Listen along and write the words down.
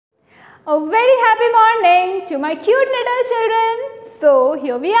A very happy morning to my cute little children. So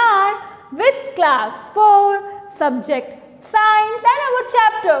here we are with class 4, subject science and our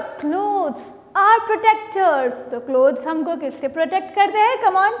chapter clothes are protectors. तो clothes हमको किससे protect करते हैं?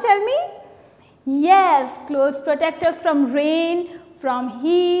 Come on, tell me. Yes, clothes protect us from rain, from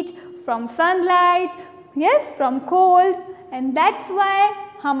heat, from sunlight, yes, from cold, and that's why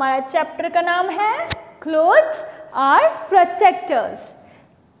हमारा chapter का नाम है clothes are protectors.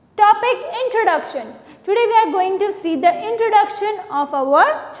 Topic introduction. Today we are going to see the introduction of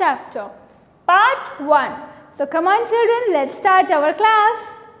our chapter. Part 1. So come on children, let's start our class.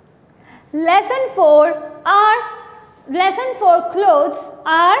 Lesson 4 clothes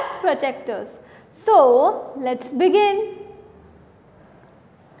are protectors. So let's begin.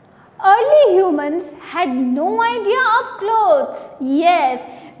 Early humans had no idea of clothes. Yes,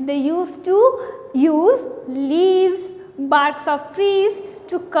 they used to use leaves, barks of trees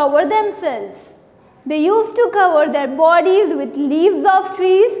to cover themselves. They used to cover their bodies with leaves of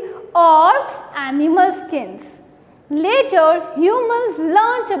trees or animal skins. Later, humans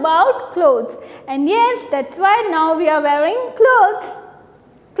learnt about clothes, and yes, that's why now we are wearing clothes.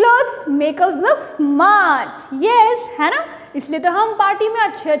 Clothes make us look smart. Yes, है ना? इसलिए तो हम party में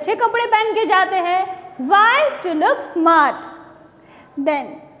अच्छे कपड़े पहन के जाते हैं. Why? To look smart.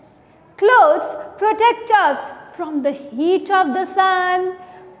 Then, clothes protect us from the heat of the sun,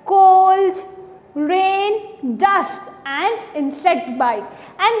 cold, rain, dust and insect bite.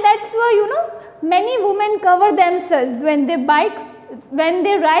 And that's why many women cover themselves when they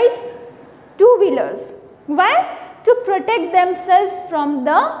ride two-wheelers. Why? To protect themselves from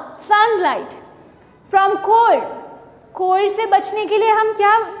the sunlight, from cold. Cold से बचने के लिए हम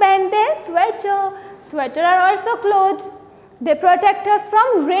क्या पहनते हैं? Sweater. Sweater are also clothes. They protect us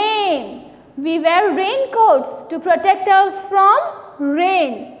from rain. We wear raincoats to protect us from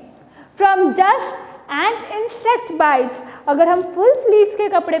rain, from dust and insect bites. अगर हम full sleeves के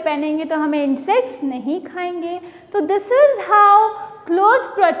कपड़े पहनेंगे तो हमें insects नहीं खाएंगे. So this is how clothes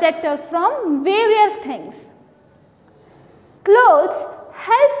protect us from various things. Clothes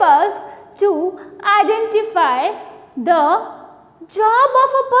help us to identify the job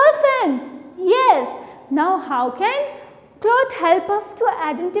of a person. Yes. Now how can clothes help us to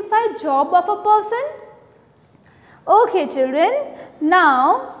identify job of a person? Okay children,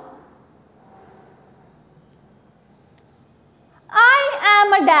 now I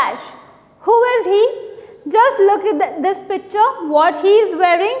am a dash. Who is he? Just look at this picture, what he is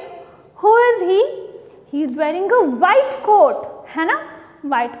wearing. Who is he? He is wearing a white coat, है ना?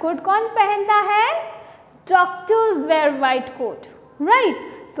 White coat कौन पहनता है? Doctors wear white coat, right?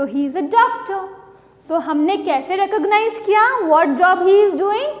 So he is a doctor. So हमने कैसे recognize किया what job he is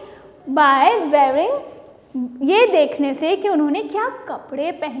doing? By wearing, ये देखने से कि उन्होंने क्या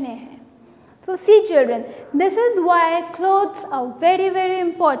कपड़े पहने हैं. So see children, this is why clothes are very very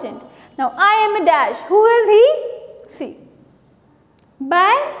important. Now I am a dash. Who is he? See,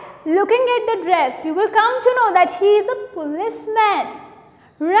 by looking at the dress, you will come to know that he is a policeman,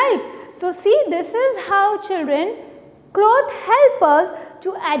 right? So see, this is how children, clothes help us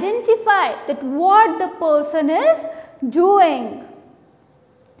to identify that what the person is doing.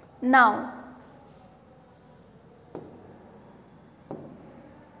 Now,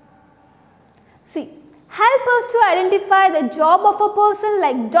 see, help us to identify the job of a person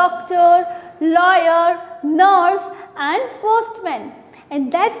like doctor, lawyer, nurse and postman.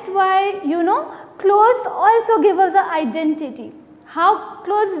 And that's why, clothes also give us an identity. How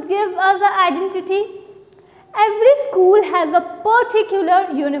clothes give us an identity? Every school has a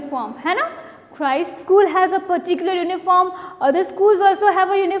particular uniform, है ना? Christ school has a particular uniform, other schools also have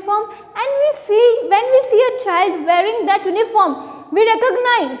a uniform, and when we see a child wearing that uniform, we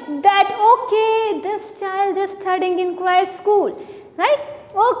recognize that okay, this child is studying in Christ school, right?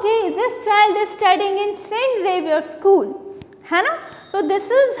 Okay, this child is studying in Saint Xavier school, है ना? So this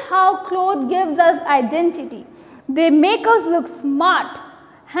is how clothes gives us identity. They make us look smart,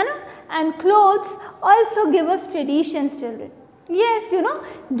 है ना? And clothes also give us traditions, children. Yes,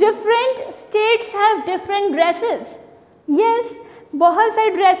 different states have different dresses. Yes, बहुत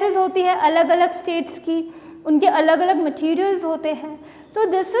सारी dresses होती है अलग अलग states की, उनके अलग अलग materials होते हैं. So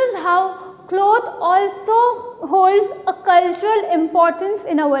this is how cloth also holds a cultural importance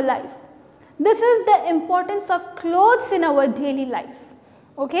in our life. This is the importance of clothes in our daily life.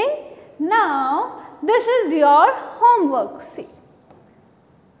 Okay? Now, this is your homework. See.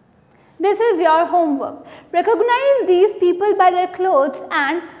 This is your homework. Recognize these people by their clothes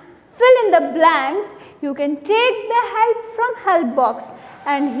and fill in the blanks. You can take the help from help box.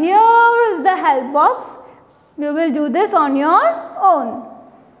 And here is the help box. You will do this on your own.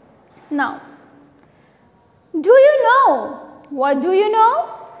 Now, do you know? What do you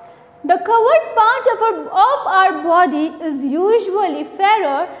know? The covered part of our body is usually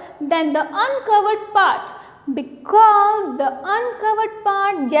fairer than the uncovered part because the uncovered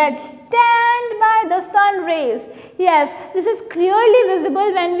part gets tanned by the sun rays. Yes, this is clearly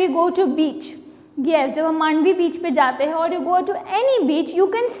visible when we go to beach. Yes, जब हम मांडवी बीच पे जाते हैं और you go to any beach, you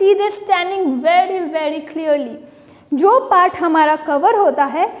can see this tanning very clearly. जो part हमारा cover होता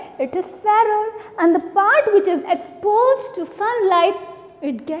है, it is fairer, and the part which is exposed to sunlight,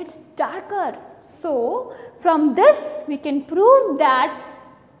 it gets darker. So, from this we can prove that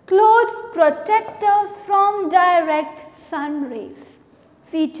clothes protect us from direct sun rays.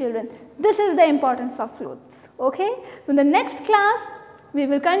 See children, this is the importance of clothes. Okay? So, in the next class, we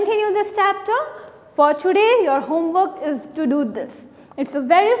will continue this chapter. For today, your homework is to do this. It's a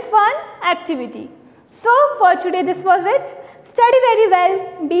very fun activity. So, for today, this was it. Study very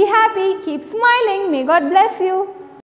well, be happy, keep smiling. May God bless you.